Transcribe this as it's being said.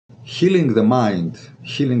healing the mind,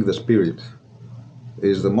 healing the spirit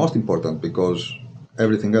is the most important, because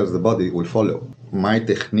everything else, the body, will follow. My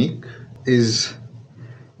technique is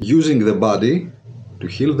using the body to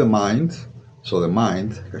heal the mind, so the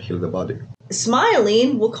mind can heal the body.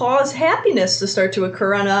 Smiling will cause happiness to start to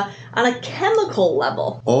occur on a chemical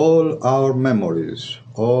level. All our memories,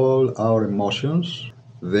 all our emotions,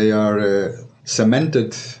 they are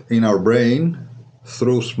cemented in our brain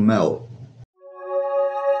through smell.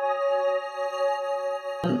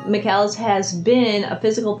 MICHALIS has been a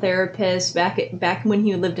physical therapist back when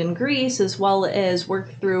he lived in Greece, as well as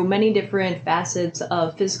worked through many different facets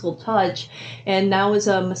of physical touch, and now is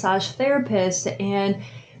a massage therapist. And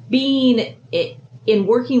being in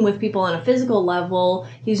working with people on a physical level,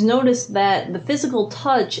 he's noticed that the physical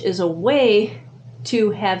touch is a way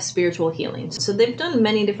to have spiritual healing. So they've done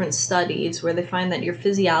many different studies where they find that your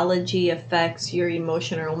physiology affects your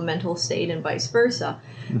emotional or mental state and vice versa.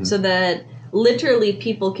 Mm-hmm. So that literally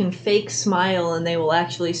people can fake smile and they will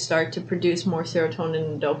actually start to produce more serotonin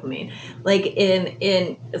and dopamine. Like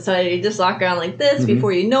so you just walk around like this, mm-hmm.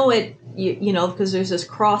 Before you know it, you know, because there's this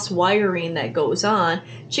cross wiring that goes on.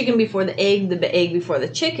 Chicken before the egg before the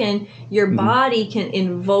chicken. Your mm-hmm. body can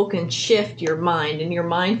invoke and shift your mind, and your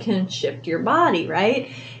mind can shift your body, right?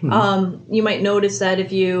 Mm-hmm. You might notice that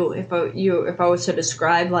if I was to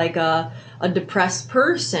describe like a depressed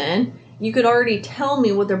person, you could already tell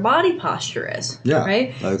me what their body posture is. Yeah.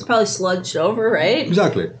 Right? It's probably sludged over, right?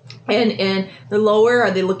 Exactly. And they're lower.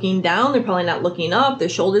 Are they looking down? They're probably not looking up. Their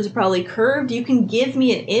shoulders are probably curved. You can give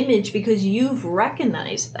me an image because you've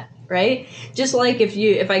recognized that, right? Just like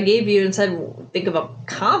if I gave you and said, think of a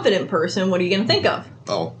confident person, what are you going to think of?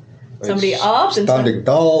 Oh. Somebody up and standing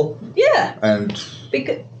tall. Yeah. And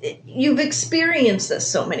because you've experienced this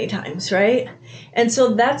so many times, right? And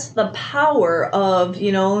so that's the power of,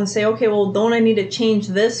 and say, okay, well, don't I need to change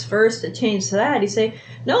this first to change that? You say,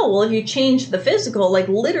 no, well, if you change the physical, like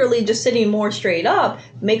literally just sitting more straight up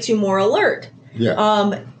makes you more alert.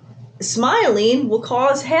 Yeah. Smiling will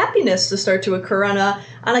cause happiness to start to occur on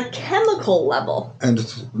a chemical level. And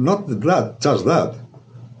not just that.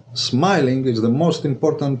 Smiling is the most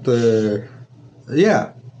important, the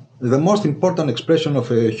most important expression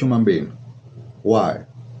of a human being. Why?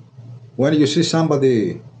 When you see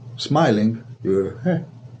somebody smiling, hey,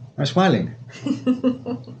 I'm smiling.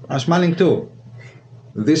 I'm smiling too.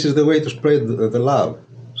 This is the way to spread the love,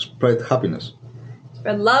 spread happiness.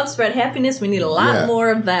 Spread love, spread happiness. We need a lot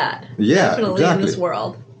more of that. Yeah, definitely exactly. In this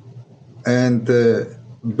world. And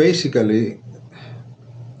basically,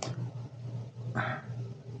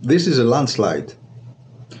 this is a landslide.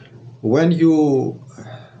 When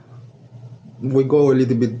we go a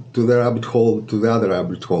little bit to the other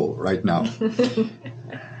rabbit hole right now.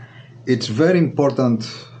 It's very important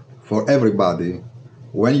for everybody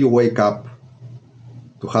when you wake up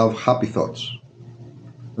to have happy thoughts.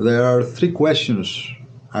 There are 3 questions.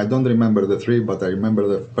 I don't remember the 3, but I remember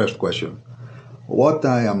the first question.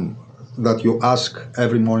 That you ask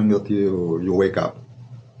every morning that you wake up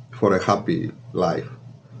for a happy life.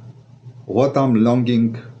 What I'm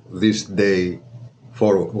longing this day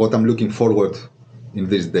for, what I'm looking forward in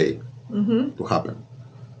this day to happen.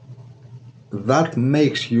 That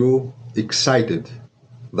makes you excited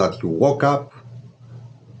that you woke up,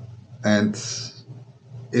 and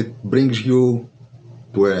it brings you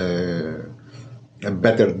to a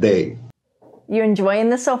better day. You enjoying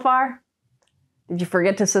this so far? Did you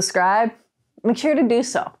forget to subscribe? Make sure to do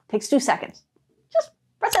so. It takes 2 seconds. Just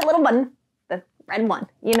press that little button, the red one.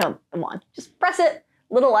 You know the one. Just press it,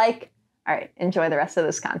 little like. All right, enjoy the rest of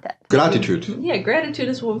this content. Gratitude. Yeah, gratitude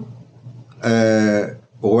is one.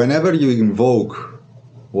 Whenever you invoke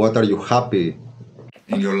what are you happy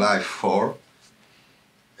in your life for,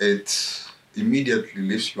 it immediately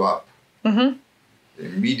lifts you up. Mm-hmm.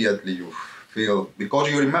 Immediately you feel,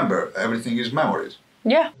 because you remember, everything is memories.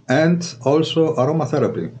 Yeah. And also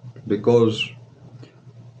aromatherapy, because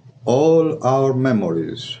all our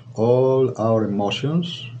memories, all our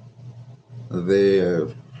emotions, they,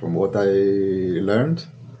 from what I learned,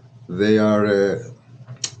 they are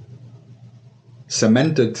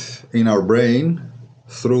cemented in our brain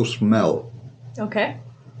through smell. Okay.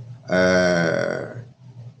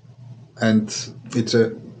 And it's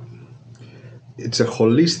a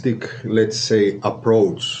holistic, let's say,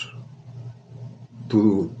 approach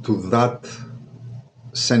to that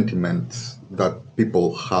sentiment that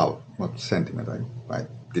people have. Not sentiment, I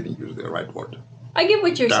didn't use the right word. I get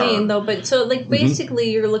what you're saying, though, but so, like,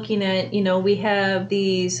 basically you're looking at, we have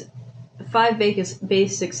these 5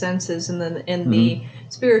 basic senses, and then in the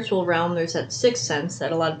spiritual realm, there's that sixth sense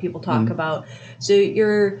that a lot of people talk about. So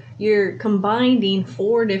you're combining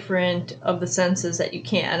 4 different of the senses that you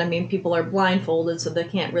can. I mean, people are blindfolded, so they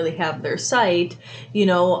can't really have their sight,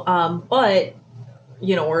 but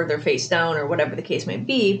or they're face down or whatever the case may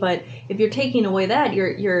be. But if you're taking away that,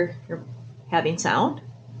 you're having sound,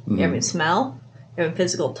 you're having smell, you're having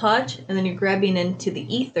physical touch, and then you're grabbing into the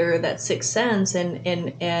ether, that sixth sense,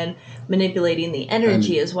 and manipulating the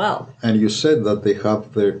energy as well. And you said that they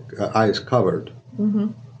have their eyes covered.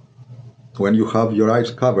 When you have your eyes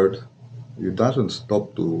covered, it doesn't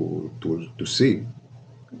stop to see.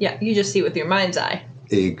 Yeah, you just see with your mind's eye.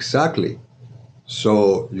 Exactly.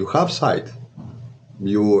 So you have sight.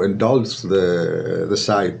 You indulge the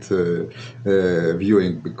sight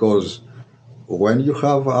viewing, because when you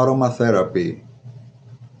have aromatherapy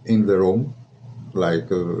in the room, like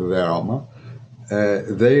the aroma,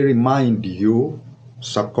 they remind you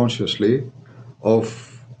subconsciously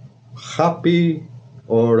of happy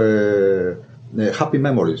or happy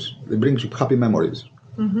memories. It brings you happy memories,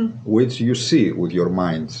 which you see with your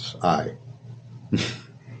mind's eye.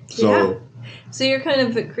 So you're kind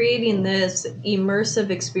of creating this immersive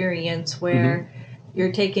experience where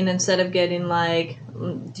you're taking, instead of getting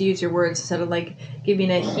to use your words, instead of giving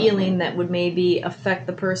a healing that would maybe affect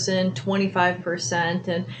the person 25%,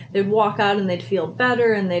 and they'd walk out and they'd feel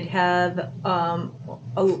better and they'd have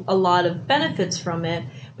a lot of benefits from it.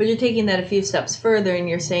 But you're taking that a few steps further and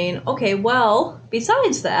you're saying, okay, well,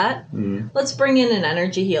 besides that, let's bring in an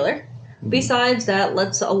energy healer. Besides that,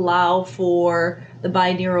 let's allow for the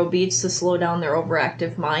binaural beats to slow down their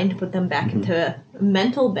overactive mind, put them back into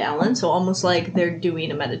mental balance. So almost like they're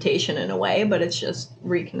doing a meditation in a way, but it's just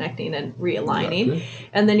reconnecting and realigning. Exactly.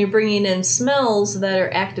 And then you're bringing in smells that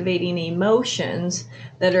are activating emotions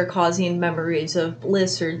that are causing memories of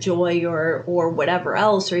bliss or joy or whatever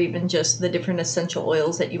else, or even just the different essential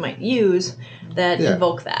oils that you might use that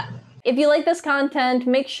invoke that. If you like this content,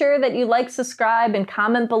 make sure that you like, subscribe, and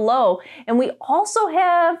comment below. And we also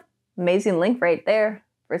have amazing link right there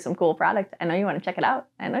for some cool product. I know you want to check it out.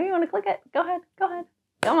 I know you want to click it. Go ahead.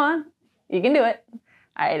 Come on. You can do it.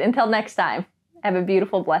 All right, until next time, have a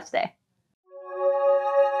beautiful, blessed day.